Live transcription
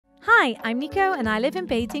Hi, I'm Nico and I live in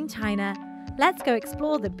Beijing, China. Let's go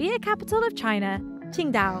explore the beer capital of China,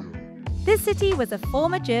 Qingdao. This city was a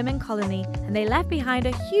former German colony and they left behind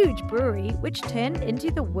a huge brewery which turned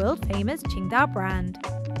into the world-famous Qingdao brand.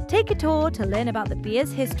 Take a tour to learn about the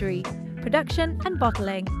beer's history, production and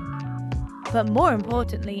bottling. But more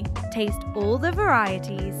importantly, taste all the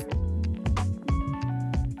varieties.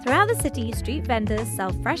 Throughout the city, street vendors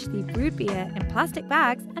sell freshly brewed beer in plastic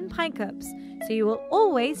bags and pint cups, so you will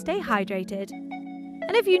always stay hydrated.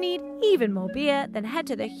 And if you need even more beer, then head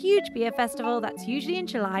to the huge beer festival that's usually in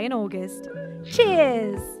July and August.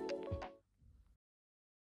 Cheers!